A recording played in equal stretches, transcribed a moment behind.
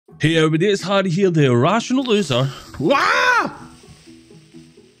Hey everybody, it's Hardy here, the irrational loser. Wah!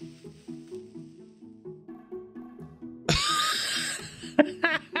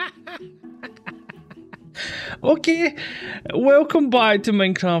 Okay, welcome back to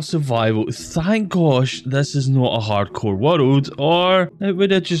Minecraft Survival. Thank gosh this is not a hardcore world, or it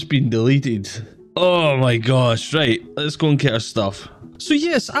would have just been deleted. Oh my gosh, right, let's go and get our stuff. So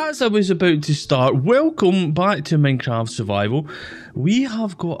yes, as I was about to start, welcome back to Minecraft Survival. We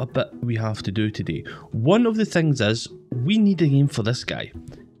have got a bit we have to do today. One of the things is, we need a game for this guy.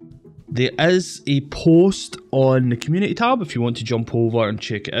 There is a post on the community tab if you want to jump over and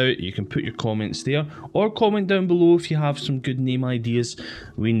check it out. You can put your comments there, or comment down below if you have some good name ideas.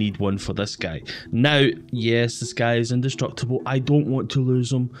 We need one for this guy. Now, yes, this guy is indestructible. I don't want to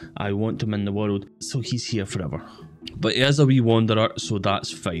lose him. I want him in the world, so he's here forever. But he is a wee wanderer, so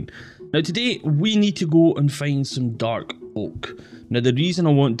that's fine. Now today, we need to go and find some dark oak. Now the reason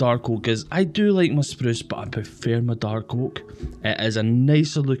I want dark oak is, I do like my spruce, but I prefer my dark oak. It is a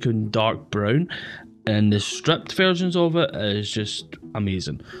nicer looking dark brown, and the stripped versions of it is just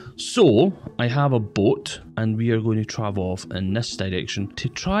amazing. So, I have a boat, and we are going to travel off in this direction to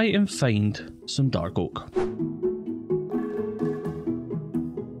try and find some dark oak.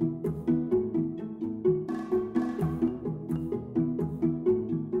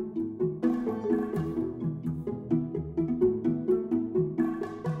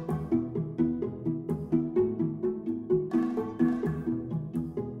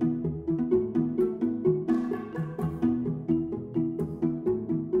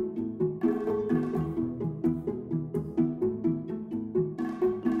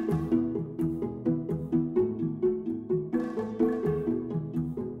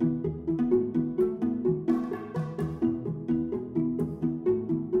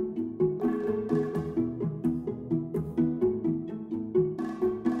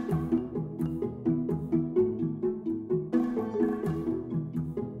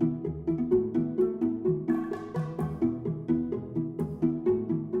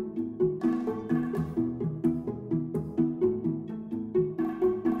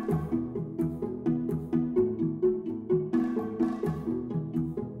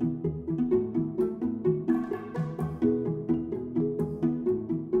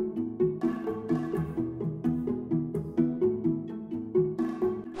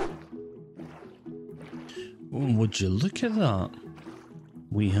 Would you look at that?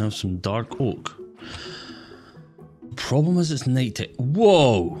 We have some dark oak. Problem is it's night time.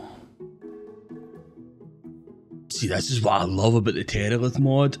 Whoa! See, this is what I love about the Terralith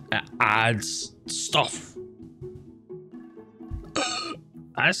mod. It adds stuff.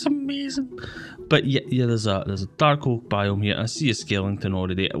 That's amazing. But yeah, there's a dark oak biome here. I see a skeleton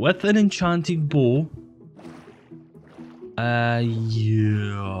already with an enchanted bow.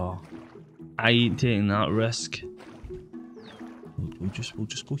 Yeah. I ain't taking that risk. We'll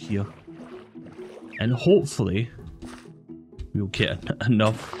just go here, and hopefully we'll get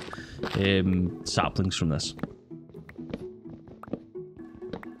enough saplings from this.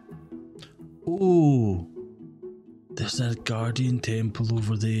 Oh, there's a guardian temple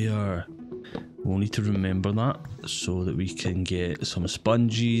over there. We'll need to remember that so that we can get some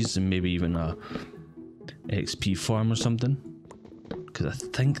sponges and maybe even a XP farm or something. Because I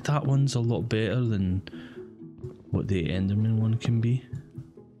think that one's a lot better than what the Enderman one can be.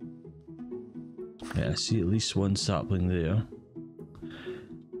 Yeah, I see at least one sapling there.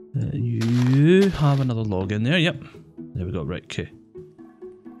 You have another log in there, yep. There we go, right, okay.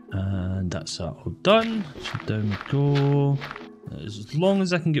 And that's that all done. So down we go. As long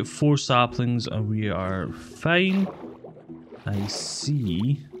as I can get 4 saplings, we are fine. I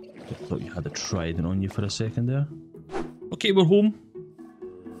see. I thought you had a trident on you for a second there. Okay, we're home.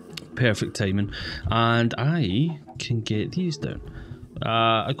 Perfect timing, and I can get these down.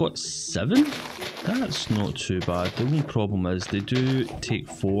 I got 7. That's not too bad. The only problem is they do take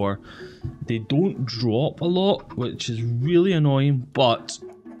 4. They don't drop a lot, which is really annoying, but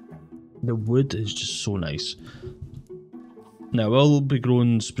the wood is just so nice. Now I'll be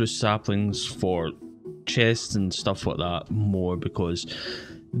growing spruce saplings for chests and stuff like that more, because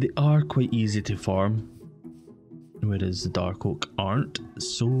they are quite easy to farm, whereas the dark oak aren't.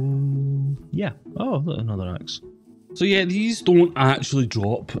 So yeah. Oh, look, another axe. So yeah, these don't actually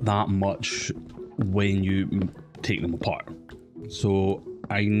drop that much when you take them apart, so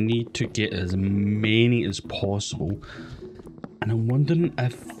I need to get as many as possible, and I'm wondering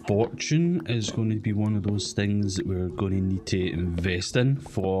if fortune is going to be one of those things that we're going to need to invest in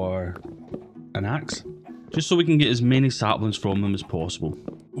for an axe, just so we can get as many saplings from them as possible.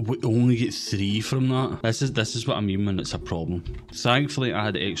 We only get 3 from that. This is what I mean when it's a problem. Thankfully I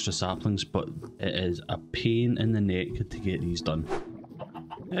had extra saplings, but it is a pain in the neck to get these done.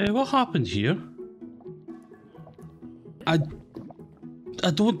 What happened here? I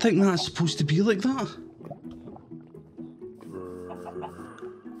don't think that's supposed to be like that.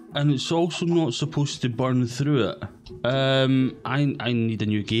 And it's also not supposed to burn through it. I need a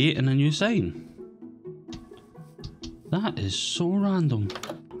new gate and a new sign. That is so random.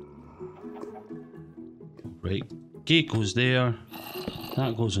 Right, gate goes there,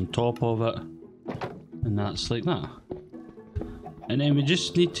 that goes on top of it, and that's like that. And then we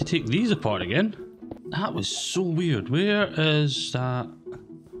just need to take these apart again. That was so weird. Where is that?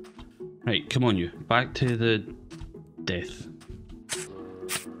 Right, come on you. Back to the death.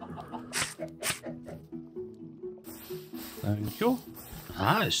 There we go.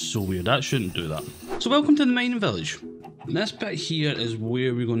 That is so weird. That shouldn't do that. So welcome to the mining village. This bit here is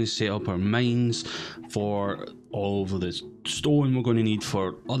where we're going to set up our mines for all of the stone we're going to need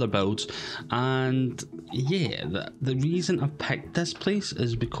for other builds. And yeah, the reason I've picked this place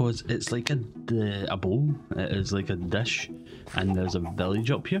is because it's like a bowl. It is like a dish, and there's a village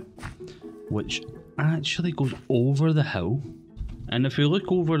up here which actually goes over the hill. And if we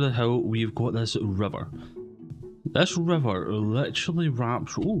look over the hill, we've got this river. This river literally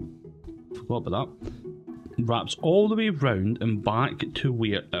wraps, oh, forgot about that, wraps all the way round and back to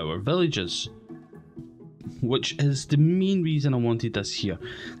where our village is, which is the main reason I wanted this here.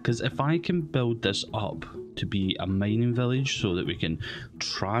 Because if I can build this up to be a mining village so that we can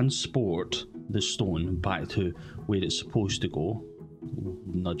transport the stone back to where it's supposed to go,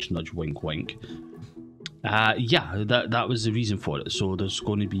 nudge nudge wink wink, yeah, that was the reason for it. So there's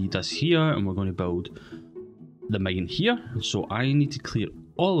going to be this here, and we're going to build the mine here. So I need to clear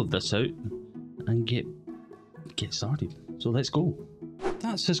all of this out and get started. So let's go.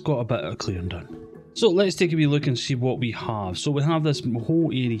 That's just got a bit of clearing done. So let's take a wee look and see what we have. So we have this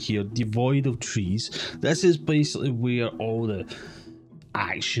whole area here devoid of trees. This is basically where all the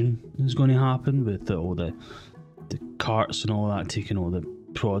action is going to happen, with all the carts and all that, taking all the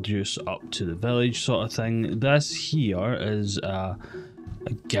produce up to the village sort of thing. This here is a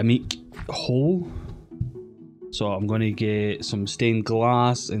gimmick hole. So I'm going to get some stained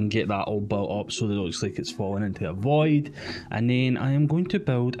glass and get that all built up so that it looks like it's falling into a void. And then I am going to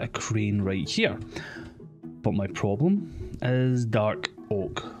build a crane right here. But my problem is dark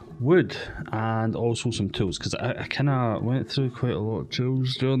oak wood and also some tools, because I kind of went through quite a lot of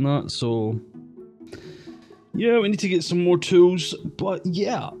tools doing that. So yeah, we need to get some more tools. But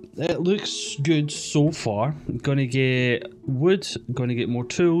yeah, it looks good so far. I'm going to get wood, going to get more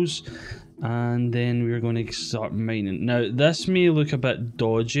tools, and then we're going to start mining. Now this may look a bit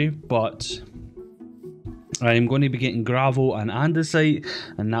dodgy, but I'm going to be getting gravel and andesite,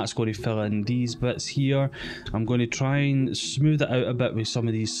 and that's going to fill in these bits here. I'm going to try and smooth it out a bit with some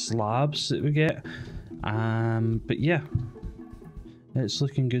of these slabs that we get. But yeah, it's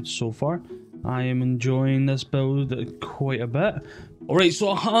looking good so far. I am enjoying this build quite a bit. Alright, so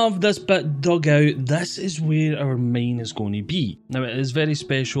I have this bit dug out. This is where our mine is going to be. Now it is very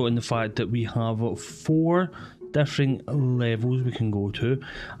special in the fact that we have 4 different levels we can go to,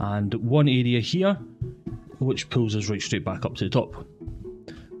 and one area here which pulls us right straight back up to the top.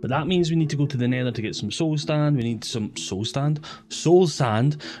 But that means we need to go to the Nether to get some soul sand. We need some soul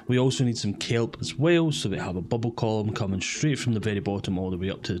sand. We also need some kelp as well, so we have a bubble column coming straight from the very bottom all the way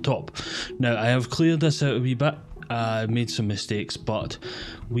up to the top. Now I have cleared this out a wee bit. I made some mistakes, but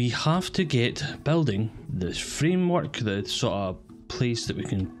we have to get building this framework, the sort of place that we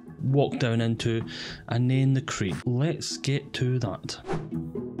can walk down into, and then the crate. Let's get to that.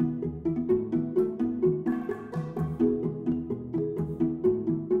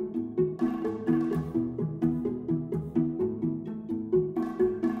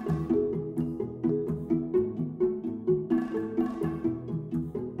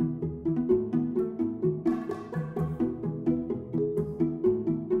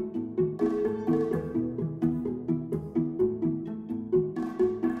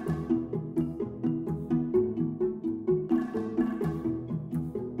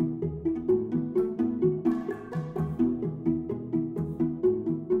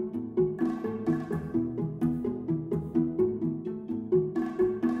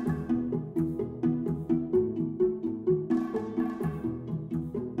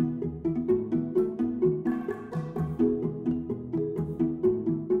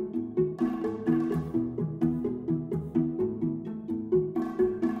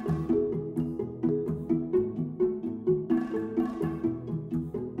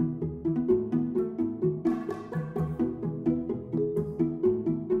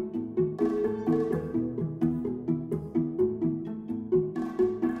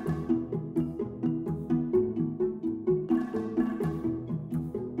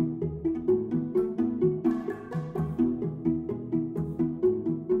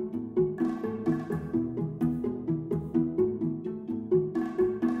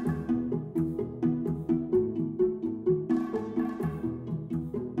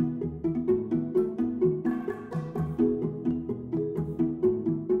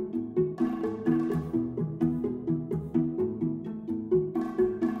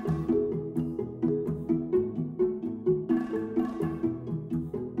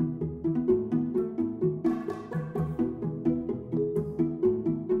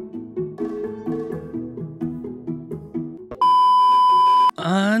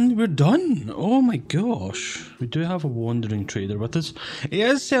 And we're done. Oh my gosh. We do have a wandering trader with us. He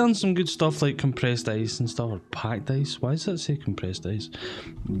is selling some good stuff like compressed ice and stuff, or packed ice. Why does that say compressed ice?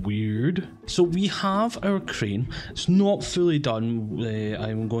 Weird. So we have our crane. It's not fully done.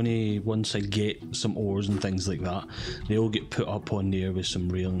 I'm going to, once I get some ores and things like that, they'll get put up on there with some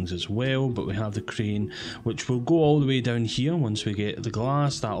railings as well. But we have the crane, which will go all the way down here. Once we get the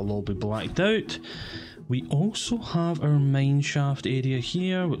glass, that'll all be blacked out. We also have our mine shaft area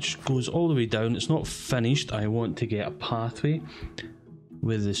here, which goes all the way down. It's not finished. I want to get a pathway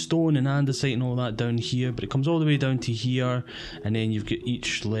with the stone and andesite and all that down here, but it comes all the way down to here, and then you've got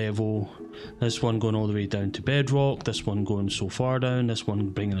each level. This one going all the way down to bedrock, this one going so far down, this one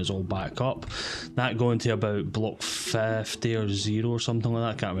bringing us all back up, that going to about block 50 or 0 or something like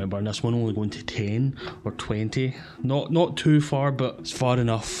that, I can't remember, and this one only going to 10 or 20. Not too far, but it's far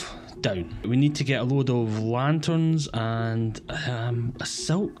enough down. We need to get a load of lanterns and a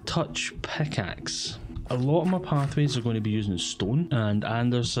silk touch pickaxe. A lot of my pathways are going to be using stone and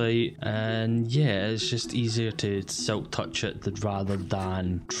andesite, and yeah, it's just easier to silk touch it rather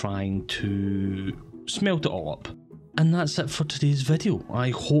than trying to smelt it all up. And that's it for today's video. I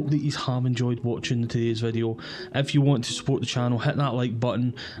hope that you have enjoyed watching today's video. If you want to support the channel, hit that like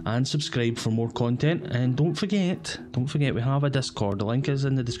button and subscribe for more content. And don't forget we have a Discord. The link is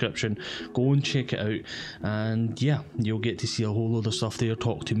in the description. Go and check it out. And yeah, you'll get to see a whole load of stuff there.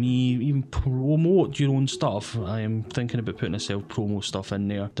 Talk to me, even promote your own stuff. I am thinking about putting a self-promo stuff in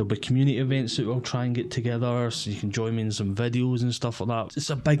there. There'll be community events that we'll try and get together, so you can join me in some videos and stuff like that. It's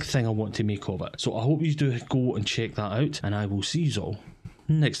a big thing I want to make of it. So I hope you do go and check that out, and I will see you all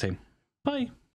next time. Bye.